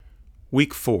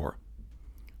Week 4.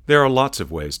 There are lots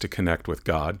of ways to connect with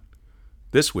God.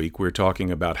 This week we're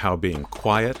talking about how being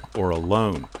quiet or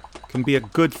alone can be a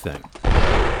good thing.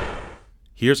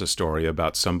 Here's a story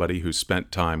about somebody who spent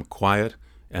time quiet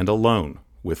and alone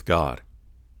with God.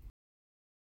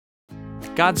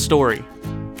 God's story.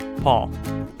 Paul.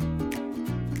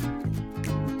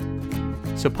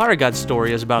 So part of God's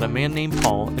story is about a man named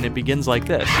Paul, and it begins like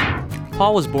this.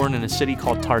 Paul was born in a city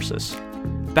called Tarsus.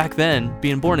 Back then,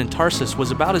 being born in Tarsus was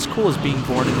about as cool as being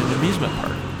born in an amusement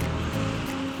park.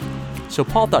 So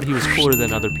Paul thought he was cooler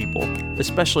than other people,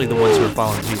 especially the ones who were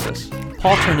following Jesus.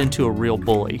 Paul turned into a real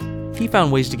bully. He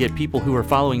found ways to get people who were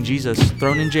following Jesus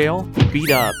thrown in jail,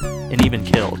 beat up, and even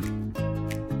killed.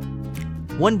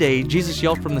 One day, Jesus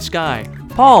yelled from the sky,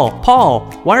 "Paul,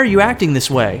 Paul, why are you acting this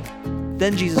way?"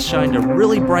 Then Jesus shined a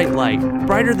really bright light,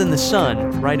 brighter than the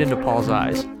sun, right into Paul's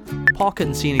eyes. Paul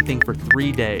couldn't see anything for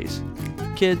 3 days.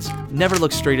 Kids, never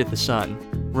look straight at the sun.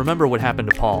 Remember what happened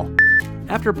to Paul.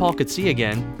 After Paul could see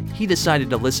again, he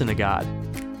decided to listen to God.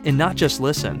 And not just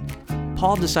listen.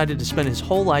 Paul decided to spend his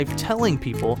whole life telling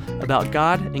people about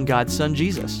God and God's Son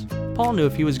Jesus. Paul knew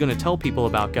if he was going to tell people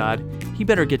about God, he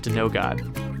better get to know God.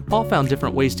 Paul found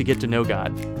different ways to get to know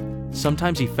God.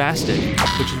 Sometimes he fasted,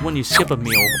 which is when you skip a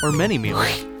meal or many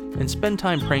meals, and spend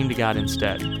time praying to God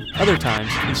instead. Other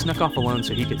times, he snuck off alone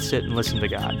so he could sit and listen to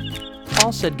God.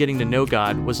 Paul said getting to know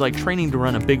God was like training to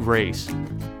run a big race.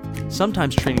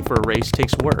 Sometimes training for a race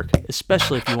takes work,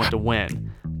 especially if you want to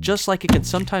win. Just like it can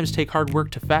sometimes take hard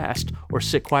work to fast or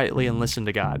sit quietly and listen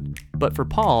to God. But for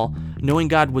Paul, knowing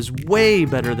God was way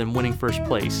better than winning first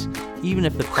place, even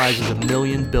if the prize is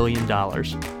 $1 billion.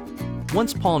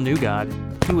 Once Paul knew God,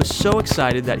 he was so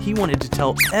excited that he wanted to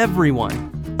tell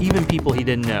everyone, even people he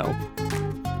didn't know.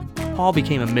 Paul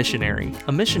became a missionary.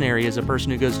 A missionary is a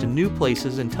person who goes to new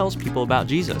places and tells people about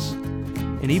Jesus.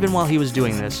 And even while he was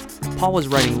doing this, Paul was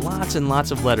writing lots and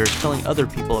lots of letters telling other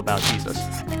people about Jesus.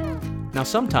 Now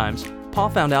sometimes, Paul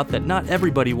found out that not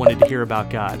everybody wanted to hear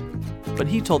about God, but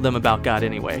he told them about God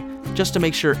anyway, just to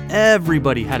make sure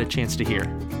everybody had a chance to hear.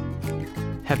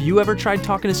 Have you ever tried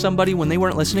talking to somebody when they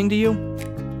weren't listening to you?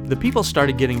 The people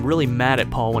started getting really mad at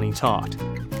Paul when he talked.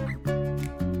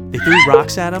 They threw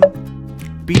rocks at him,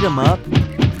 beat him up,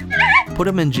 put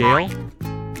him in jail,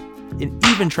 and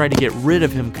even tried to get rid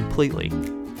of him completely.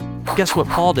 Guess what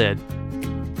Paul did?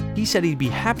 He said he'd be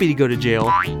happy to go to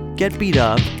jail, get beat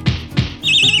up,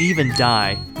 and even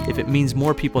die if it means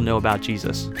more people know about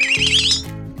Jesus.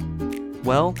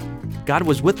 Well, God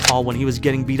was with Paul when he was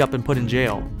getting beat up and put in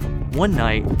jail. One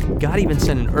night, God even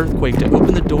sent an earthquake to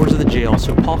open the doors of the jail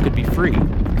so Paul could be free.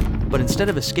 But instead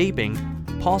of escaping,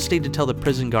 Paul stayed to tell the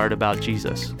prison guard about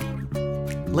Jesus.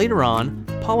 Later on,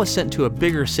 Paul was sent to a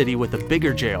bigger city with a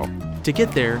bigger jail. To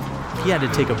get there, he had to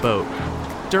take a boat.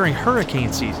 During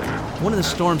hurricane season, one of the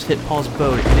storms hit Paul's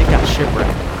boat and it got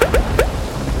shipwrecked.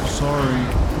 Sorry.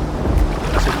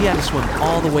 So he had to swim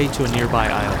all the way to a nearby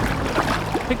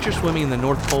island. Picture swimming in the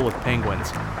North Pole with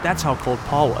penguins. That's how cold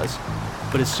Paul was.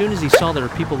 But as soon as he saw there were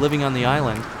people living on the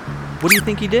island, what do you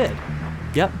think he did?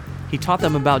 Yep, he taught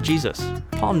them about Jesus.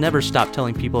 Paul never stopped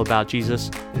telling people about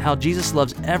Jesus and how Jesus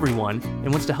loves everyone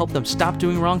and wants to help them stop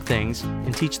doing wrong things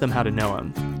and teach them how to know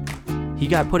him. He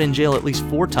got put in jail at least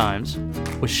 4 times,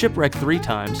 was shipwrecked 3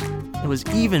 times, and was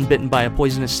even bitten by a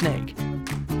poisonous snake.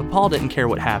 But Paul didn't care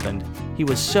what happened. He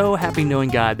was so happy knowing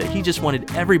God that he just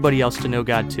wanted everybody else to know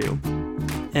God too.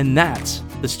 And that's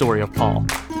the story of Paul.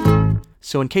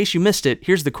 So in case you missed it,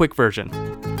 here's the quick version.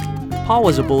 Paul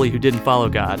was a bully who didn't follow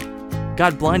God.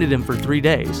 God blinded him for 3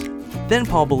 days. Then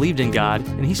Paul believed in God,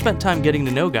 and he spent time getting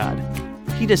to know God.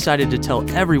 He decided to tell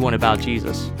everyone about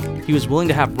Jesus. He was willing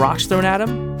to have rocks thrown at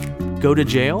him, go to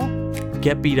jail,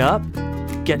 get beat up,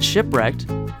 get shipwrecked,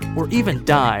 or even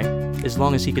die, as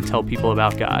long as he could tell people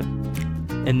about God.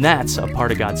 And that's a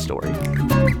part of God's story.